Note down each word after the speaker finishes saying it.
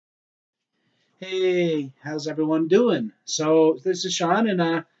Hey, how's everyone doing? So this is Sean,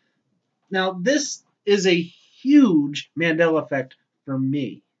 and now this is a huge Mandela effect for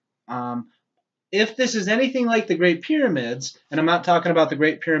me. Um, if this is anything like the Great Pyramids, and I'm not talking about the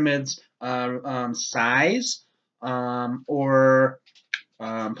Great Pyramids size or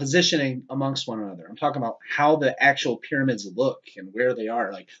positioning amongst one another. I'm talking about how the actual pyramids look and where they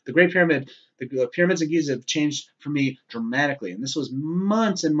are. Like the Great Pyramid, the pyramids of Giza have changed for me dramatically, and this was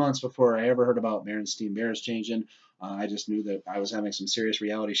months and months before I ever heard about Berenstain Bears changing. I just knew that I was having some serious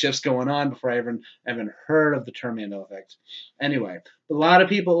reality shifts going on before I even heard of the term Mandela effect. Anyway, a lot of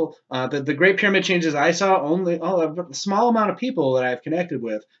people, the Great Pyramid changes I saw, only a small amount of people that I've connected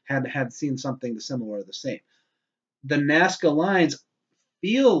with had seen something similar or the same. The Nazca lines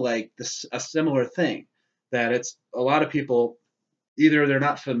feel like a similar thing. That it's a lot of people either they're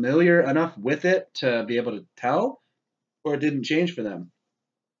not familiar enough with it to be able to tell, or it didn't change for them.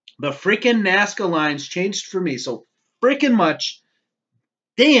 The freaking Nazca lines changed for me so freaking much.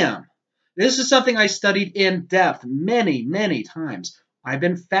 Damn. This is something I studied in depth many, many times. I've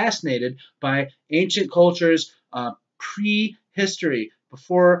been fascinated by ancient cultures, prehistory,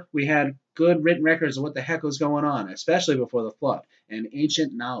 before we had good written records of what the heck was going on, especially before the flood, and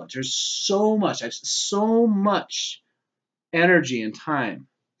ancient knowledge. There's so much energy and time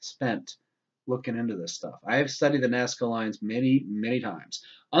spent looking into this stuff. I have studied the Nazca lines many, many times.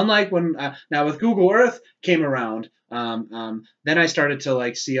 Unlike when now with Google Earth came around, then I started to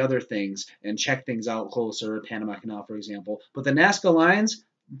like see other things and check things out closer. Panama Canal, for example. But the Nazca lines,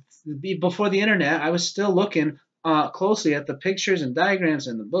 before the internet, I was still looking closely at the pictures and diagrams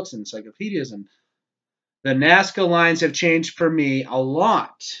and the books and encyclopedias, and the Nazca lines have changed for me a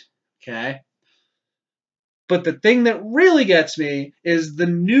lot. Okay. But the thing that really gets me is the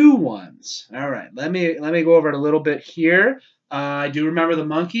new ones. All right, let me go over it a little bit here. I do remember the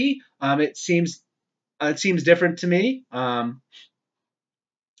monkey. It seems different to me.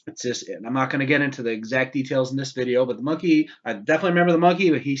 It's just I'm not going to get into the exact details in this video, but the monkey, I definitely remember the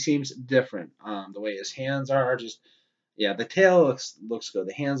monkey, but he seems different. The way his hands are, just yeah, the tail looks good.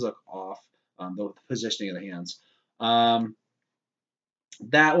 The hands look off. The positioning of the hands.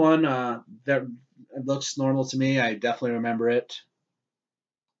 That one, that it looks normal to me. I definitely remember it.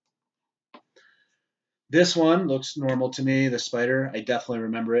 This one looks normal to me. The spider, I definitely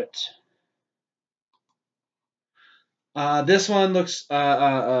remember it. This one looks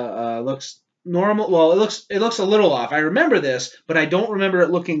normal. Well, it looks a little off. I remember this, but I don't remember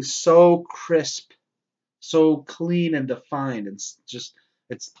it looking so crisp, so clean and defined. It's just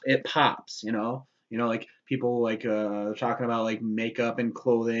it pops. Like people like talking about like makeup and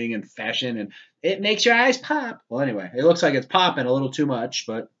clothing and fashion, and it makes your eyes pop. Well, anyway, it looks like it's popping a little too much,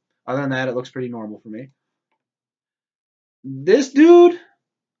 but other than that, it looks pretty normal for me. This dude,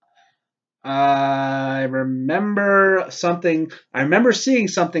 I remember something. I remember seeing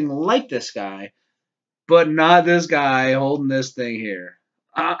something like this guy, but not this guy holding this thing here.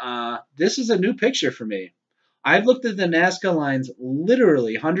 This is a new picture for me. I've looked at the Nazca lines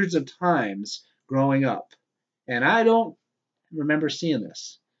literally hundreds of times growing up, and I don't remember seeing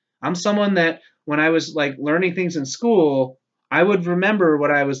this. I'm someone that when I was like learning things in school, I would remember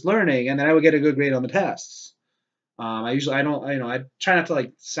what I was learning, and then I would get a good grade on the tests. I don't, I try not to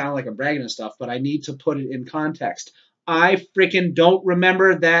like sound like I'm bragging and stuff, but I need to put it in context. I freaking don't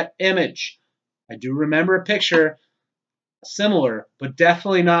remember that image. I do remember a picture similar, but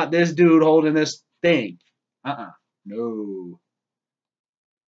definitely not this dude holding this thing. No.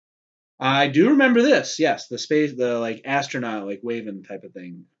 I do remember this. Yes, the like astronaut, like waving type of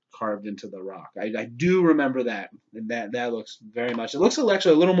thing carved into the rock. I do remember that. And that looks very much. It looks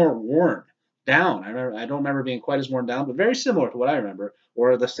actually a little more worn down. I don't remember being quite as worn down, but very similar to what I remember,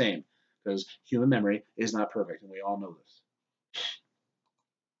 or the same, because human memory is not perfect, and we all know this.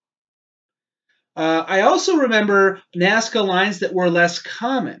 I also remember Nazca lines that were less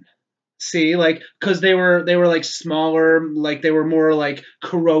common. See, like, because they were like smaller, like they were more like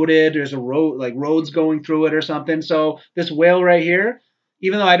corroded. There's a road, like roads going through it or something. So this whale right here,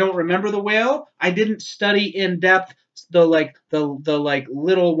 even though I don't remember the whale, I didn't study in depth the like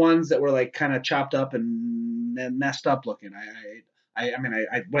little ones that were like kind of chopped up and messed up looking.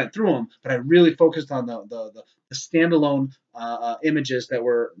 I went through them, but I really focused on the standalone images that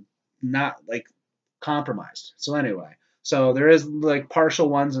were not like compromised. So anyway, so there is like partial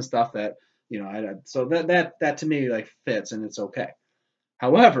ones and stuff that so that to me like fits and it's okay.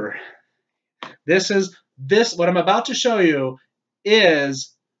 However, this what I'm about to show you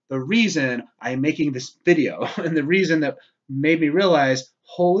is the reason I'm making this video and the reason that made me realize,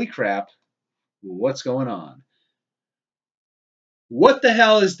 holy crap, what's going on? What the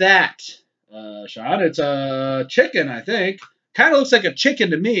hell is that? Sean, it's a chicken, I think. Kind of looks like a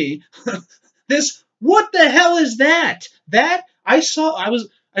chicken to me. What the hell is that? That I saw. I was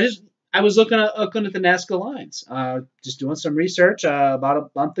looking at the Nazca lines, just doing some research about a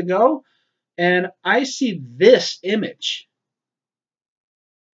month ago, and I see this image.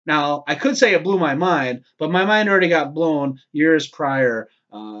 Now, I could say it blew my mind, but my mind already got blown years prior,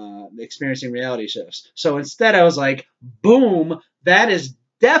 experiencing reality shifts. So instead, I was like, boom, that is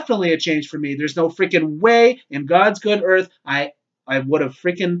definitely a change for me. There's no freaking way in God's good earth I would have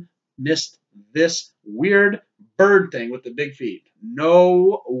freaking missed this weird bird thing with the big feet.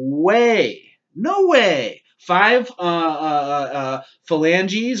 No way. No way. Five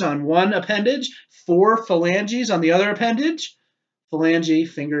phalanges on one appendage, four phalanges on the other appendage. Phalange,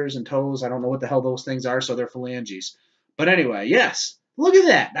 fingers and toes. I don't know what the hell those things are, so they're phalanges. But anyway, yes. Look at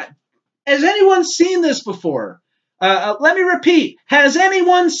that. Has anyone seen this before? Let me repeat. Has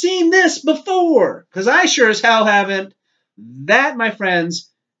anyone seen this before? Because I sure as hell haven't. That, my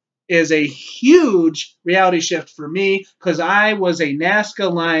friends, is a huge reality shift for me because I was a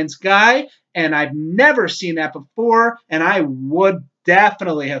Nazca Lines guy and I've never seen that before, and I would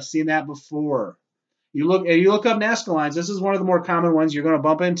definitely have seen that before. You look up Nazca lines. This is one of the more common ones you're going to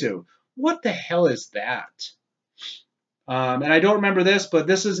bump into. What the hell is that? And I don't remember this, but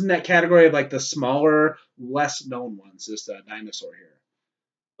this is in that category of like the smaller, less known ones. This dinosaur here,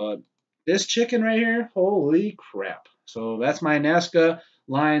 but this chicken right here, holy crap! So that's my Nazca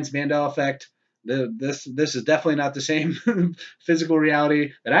lines Mandela effect. This is definitely not the same physical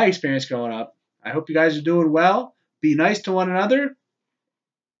reality that I experienced growing up. I hope you guys are doing well. Be nice to one another,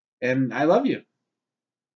 and I love you.